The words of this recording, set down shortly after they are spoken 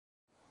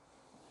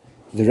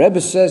The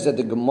Rebbe says that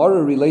the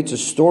Gemara relates a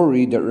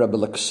story that Rebbe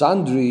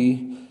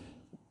Alexandri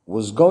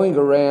was going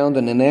around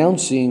and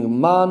announcing,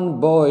 Man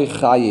boy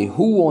chaye,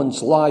 who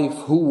wants life,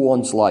 who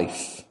wants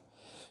life?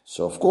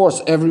 So of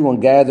course everyone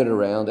gathered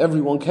around,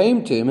 everyone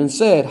came to him and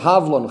said,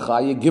 Havlon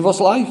chaye, give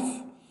us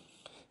life.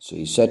 So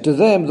he said to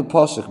them, the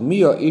pasuk,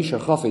 Mia isha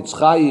chafetz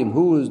chayim,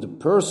 who is the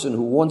person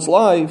who wants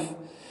life?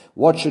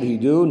 What should he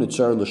do?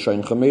 Nitzar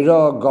l'shayin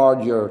chameira,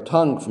 guard your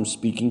tongue from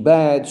speaking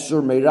bad,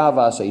 sur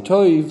meirava asay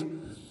toiv,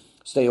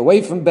 stay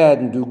away from bad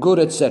and do good,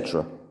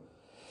 etc.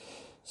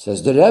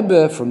 Says the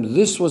Rebbe, from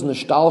this was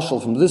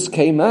nishtalshel, from this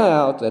came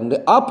out, and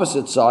the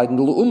opposite side, in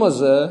the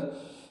L'umazeh,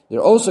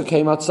 there also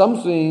came out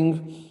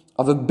something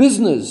of a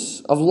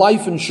business of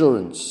life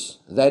insurance.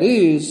 That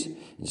is,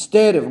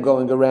 instead of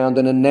going around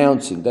and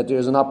announcing that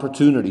there's an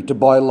opportunity to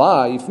buy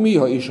life, that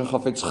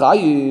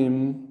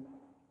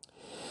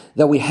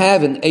we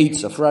have an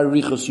eitzah for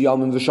arichos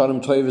yamim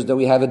v'shanim tovos, that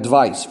we have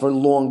advice for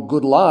long,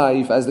 good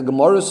life, as the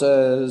Gemara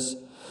says.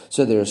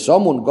 So there's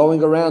someone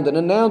going around and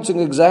announcing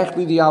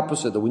exactly the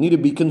opposite, that we need to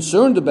be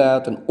concerned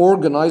about and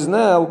organize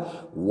now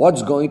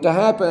what's going to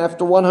happen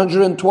after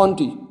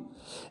 120.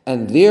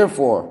 And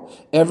therefore,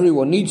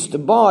 everyone needs to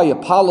buy a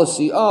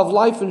policy of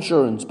life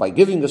insurance. By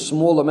giving a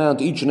small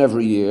amount each and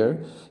every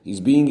year,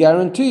 he's being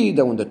guaranteed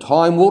that when the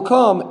time will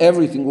come,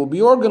 everything will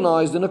be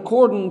organized in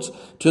accordance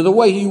to the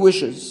way he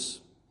wishes.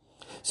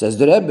 Says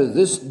the Rebbe,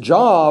 this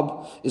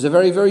job is a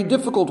very, very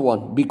difficult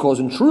one, because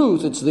in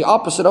truth, it's the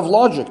opposite of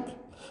logic.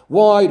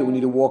 Why do we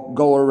need to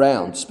go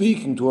around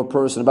speaking to a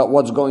person about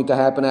what's going to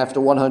happen after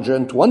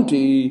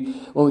 120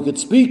 when we could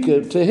speak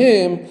to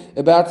him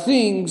about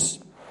things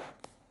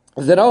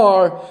that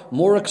are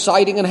more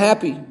exciting and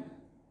happy?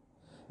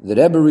 The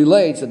Rebbe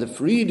relates that the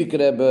Frierdiker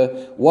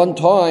Rebbe one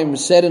time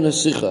said in a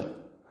Sicha,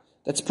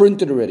 that's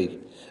printed already,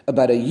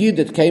 about a Yid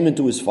that came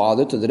into his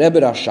father, to the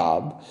Rebbe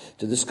Rashab,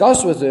 to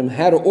discuss with him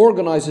how to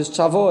organize his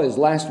tzavah, his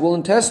last will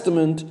and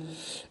testament,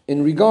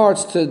 in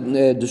regards to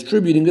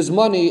distributing his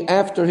money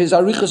after his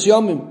arichas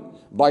yamim,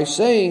 by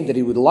saying that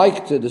he would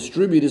like to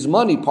distribute his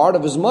money, part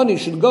of his money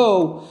should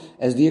go,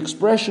 as the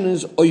expression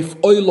is, oif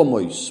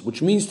oilamois,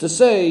 which means to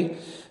say,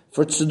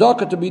 for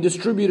tzedakah to be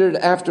distributed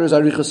after his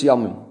arichas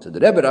yamim. So the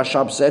Rebbe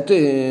Rashab said to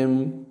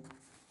him,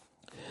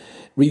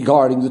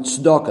 regarding the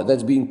tzedakah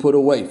that's being put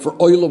away, for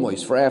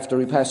oilamois, for after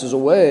he passes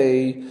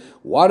away,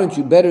 why don't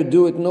you better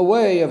do it in a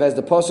way of, as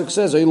the pasuk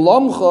says,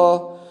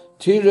 oilamcha,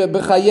 tira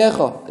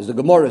b'chayecha, as the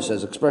Gemara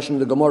says, expression of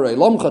the Gemara,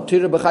 Elamcha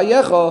tira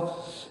b'chayecha,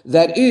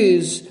 that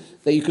is,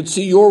 that you could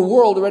see your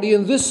world already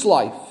in this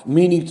life.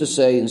 Meaning to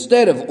say,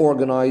 instead of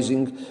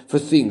organizing for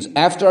things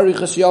after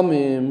Arichas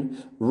Yamim,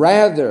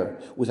 rather,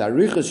 with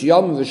Arichas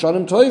Yamim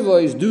v'shanim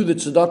tovos, do the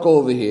tzedakah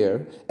over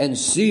here, and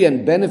see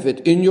and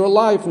benefit in your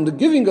life from the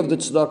giving of the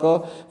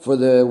tzedakah for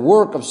the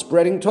work of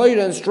spreading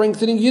Torah and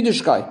strengthening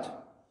Yiddishkeit.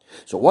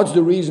 So what's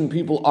the reason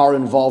people are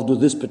involved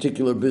with this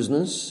particular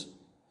business?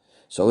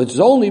 So it's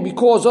only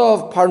because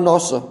of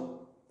parnasa.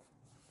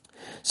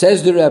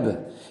 Says the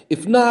Rebbe,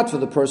 if not for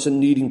the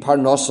person needing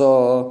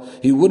parnasa,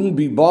 he wouldn't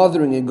be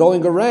bothering and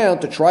going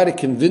around to try to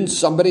convince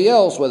somebody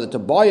else whether to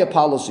buy a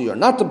policy or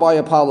not to buy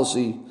a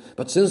policy.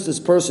 But since this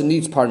person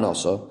needs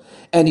parnasa,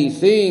 and he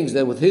thinks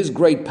that with his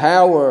great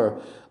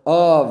power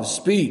of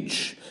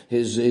speech,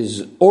 his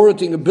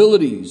orating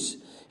abilities,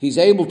 he's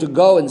able to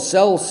go and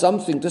sell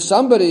something to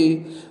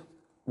somebody,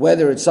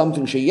 whether it's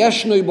something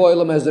sheyeshnoi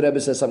boilam, as the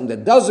Rebbe says, something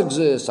that does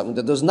exist, something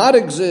that does not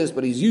exist,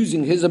 but he's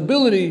using his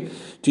ability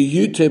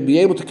to be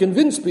able to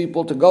convince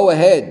people to go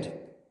ahead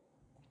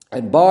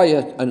and buy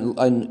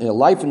a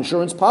life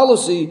insurance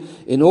policy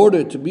in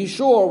order to be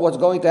sure what's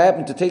going to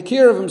happen, to take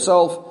care of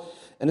himself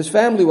and his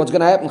family, what's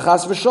going to happen,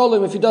 chas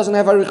v'sholem, if he doesn't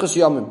have arichas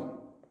yamim.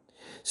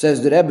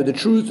 Says the Rebbe, the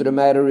truth of the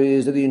matter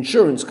is that the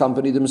insurance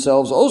company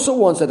themselves also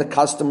wants that the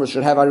customer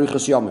should have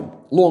arichas yamim,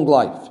 long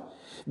life.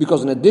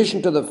 Because in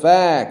addition to the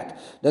fact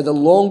that the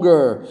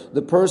longer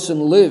the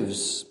person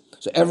lives,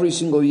 so every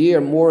single year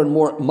more and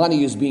more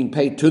money is being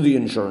paid to the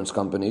insurance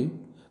company,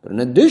 but in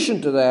addition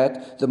to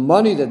that, the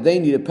money that they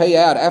need to pay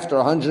out after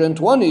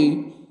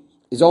 120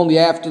 is only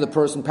after the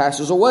person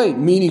passes away.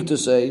 Meaning to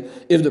say,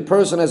 if the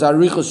person has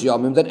arichos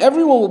yamim, that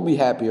everyone will be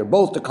happier,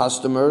 both the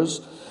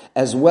customers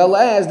as well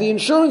as the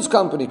insurance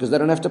company, because they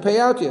don't have to pay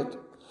out yet.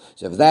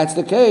 So if that's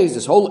the case,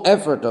 this whole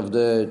effort of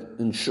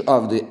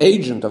the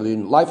agent, of the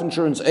life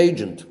insurance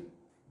agent,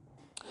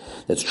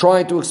 that's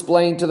trying to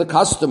explain to the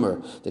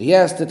customer that he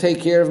has to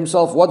take care of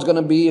himself, what's going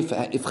to be if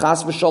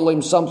chas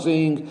v'sholem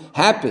something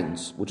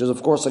happens, which is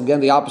of course again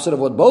the opposite of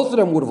what both of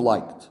them would have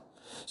liked.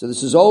 So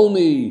this is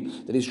only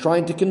that he's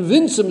trying to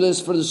convince him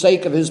this for the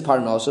sake of his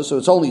parnasa, so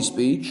it's only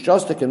speech,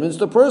 just to convince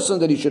the person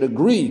that he should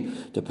agree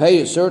to pay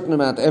a certain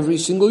amount every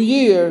single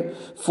year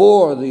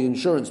for the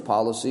insurance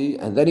policy,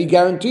 and then he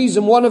guarantees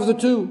him one of the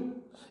two.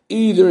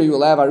 Either he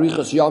will have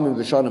arichas yamim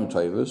v'shanim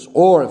tovos,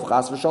 or if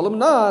chas v'shalom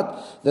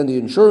not, then the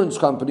insurance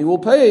company will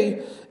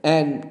pay,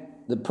 and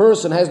the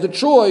person has the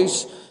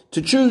choice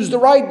to choose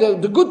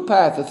the good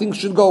path, that things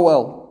should go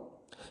well.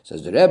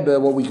 Says the Rebbe,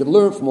 what we could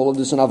learn from all of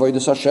this in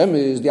Avodas Hashem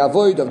is the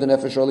avoid of the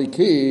Nefesh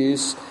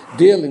Alikis,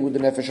 dealing with the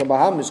Nefesh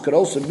Bahamis, could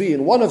also be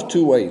in one of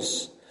two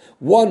ways.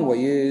 One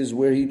way is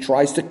where he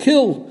tries to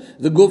kill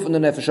the guf and the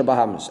Nefesh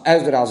Bahamis.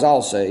 As the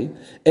Razal say,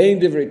 Ein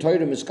Divrei Torah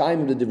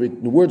Miskayim,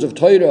 the words of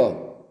Torah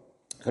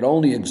could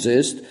only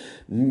exist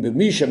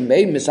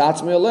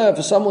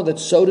for someone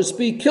that's, so to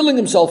speak, killing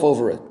himself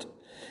over it.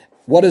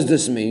 What does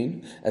this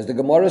mean? As the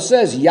Gemara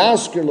says,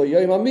 Yaskir lo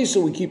yoyim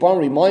hamisa, we keep on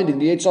reminding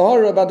the Yetzer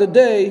Hara about the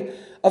day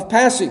of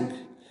passing.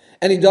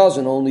 And he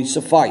doesn't only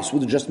suffice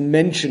with just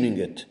mentioning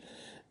it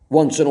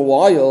once in a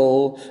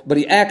while, but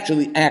he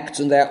actually acts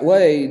in that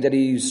way that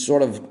he's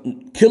sort of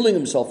killing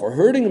himself or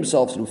hurting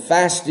himself through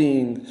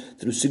fasting,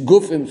 through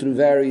sigufim, through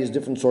various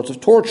different sorts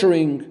of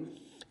torturing,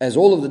 as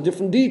all of the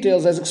different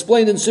details as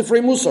explained in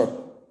Sifrei Musar.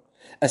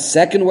 A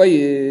second way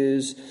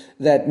is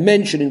that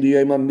mentioning the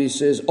Yom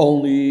HaMisa is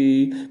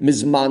only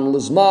mizman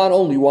lizman,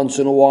 only once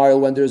in a while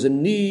when there's a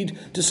need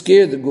to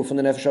scare the guf and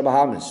the nefesh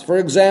habahamis. For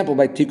example,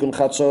 by tikkun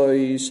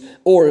chatzois,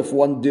 or if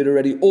one did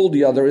already all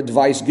the other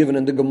advice given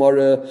in the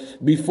Gemara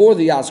before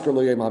the Yasker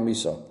lo Yom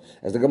HaMisa.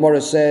 As the Gemara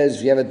says,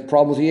 if you have a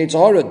problem with the Yetzer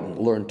Hara,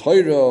 learn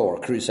Torah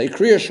or say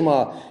Kriya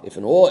Shema. If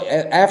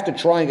after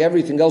trying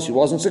everything else he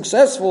wasn't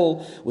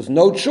successful, with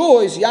no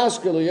choice,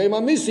 Yasker lo Yom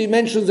HaMisa, he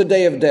mentions the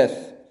day of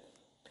death.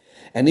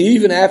 And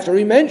even after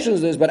he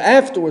mentions this, but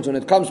afterwards, when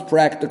it comes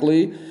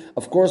practically,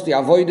 of course, the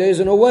avodah is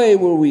in a way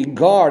where we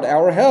guard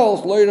our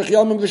health,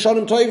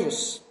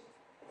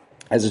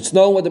 as it's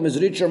known what the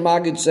Mizritcher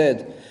Maggid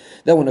said,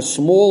 that when a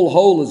small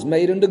hole is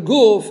made in the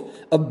guf,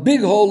 a big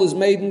hole is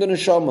made in the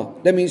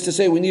neshama. That means to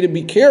say we need to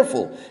be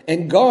careful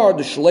and guard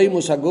the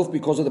shleimus haguf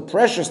because of the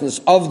preciousness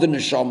of the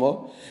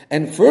neshama.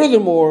 And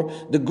furthermore,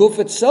 the guf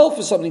itself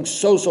is something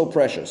so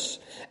precious.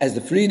 As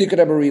the Frierdiker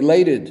Rebbe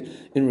related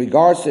in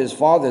regards to his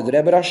father, the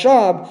Rebbe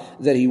Rashab,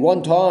 that he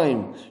one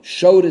time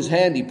showed his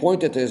hand, he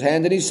pointed to his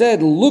hand and he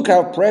said, look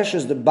how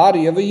precious the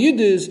body of a Yid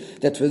is,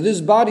 that for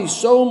this body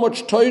so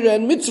much Torah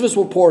and mitzvahs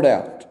were poured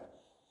out.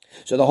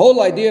 So the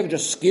whole idea of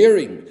just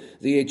scaring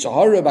the Yetzer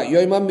Hara about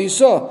Yom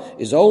HaMisa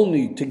is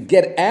only to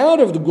get out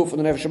of the guf and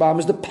the nefesh habahamis,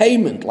 is the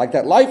payment, like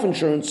that life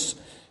insurance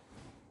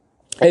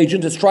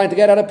agent is trying to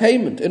get out a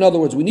payment. In other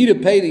words, we need to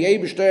pay the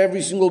Eibishter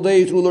every single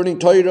day through learning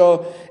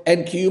Torah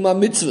and Kiyum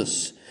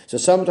HaMitzvahs. So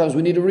sometimes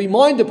we need to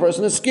remind the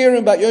person and scare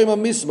him about Yom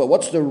HaMisvah.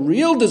 What's the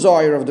real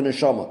desire of the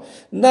neshama?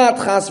 Not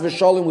chas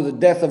v'shalom with the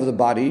death of the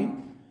body,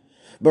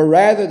 but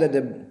rather that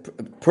the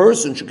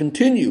person should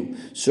continue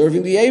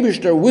serving the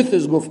Eibishter with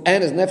his guf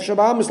and his nefesh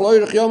habahamis lo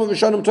yirach yom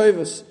v'shanim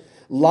tovos.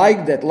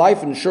 Like that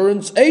life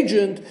insurance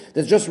agent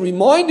that's just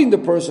reminding the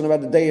person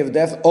about the day of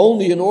death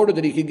only in order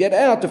that he could get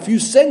out a few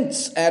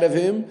cents out of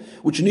him,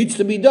 which needs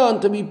to be done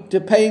to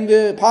paying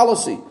the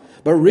policy.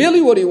 But really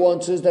what he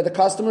wants is that the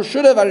customer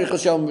should have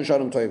arichas yom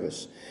v'shanim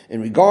tovos.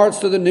 In regards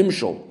to the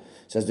nimshal,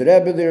 says the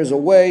Rebbe, there is a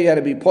way how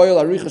to be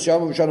poil arichas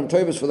yom v'shanim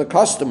tovos for the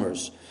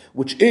customers,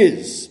 which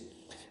is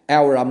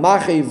our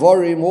amache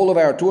vorim, all of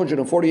our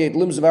 248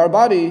 limbs of our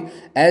body,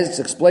 as it's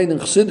explained in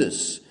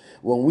Chassidus.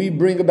 When we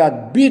bring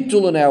about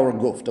bitul in our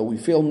guf, that we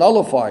feel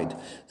nullified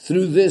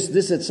through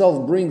this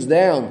itself brings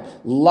down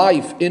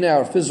life in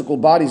our physical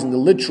bodies in the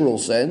literal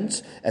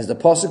sense. As the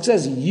pasuk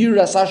says,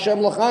 Yiras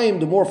Hashem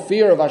l'chaim, the more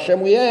fear of Hashem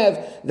we have,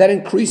 that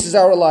increases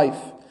our life.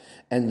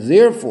 And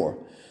therefore,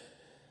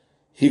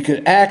 he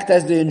could act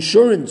as the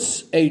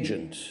insurance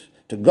agent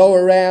to go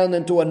around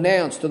and to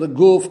announce to the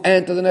guf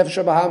and to the nefesh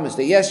habahamis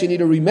that yes, you need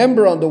to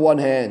remember on the one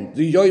hand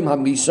the Yom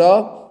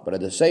HaMisa, but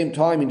at the same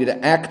time you need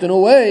to act in a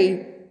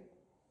way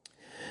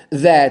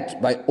that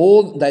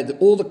all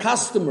the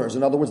customers,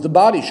 in other words, the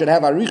body, should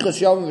have arichas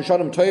yom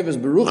v'shanim tovos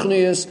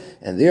beruchnius,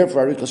 and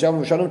therefore arichas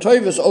yom v'shanim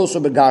tovos also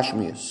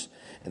begashmius.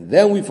 And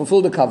then we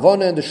fulfill the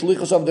kavanah and the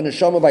shlichus of the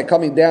neshama by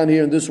coming down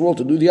here in this world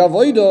to do the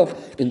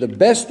avodah in the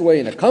best way,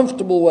 in a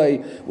comfortable way,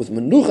 with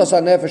menuchas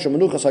ha-nefesh and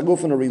menuchas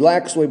ha-guf, in a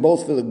relaxed way,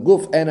 both for the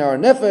guf and our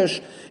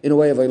nefesh, in a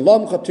way of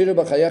elam chatira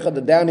b'chayecha,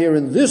 that down here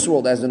in this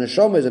world, as the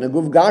neshama is in a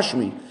guf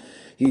gashmi,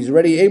 he's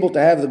already able to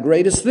have the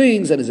greatest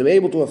things and is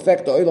able to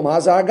affect the olam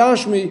hazah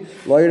gashmi,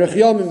 lo yirach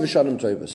yomim v'shanim tovos.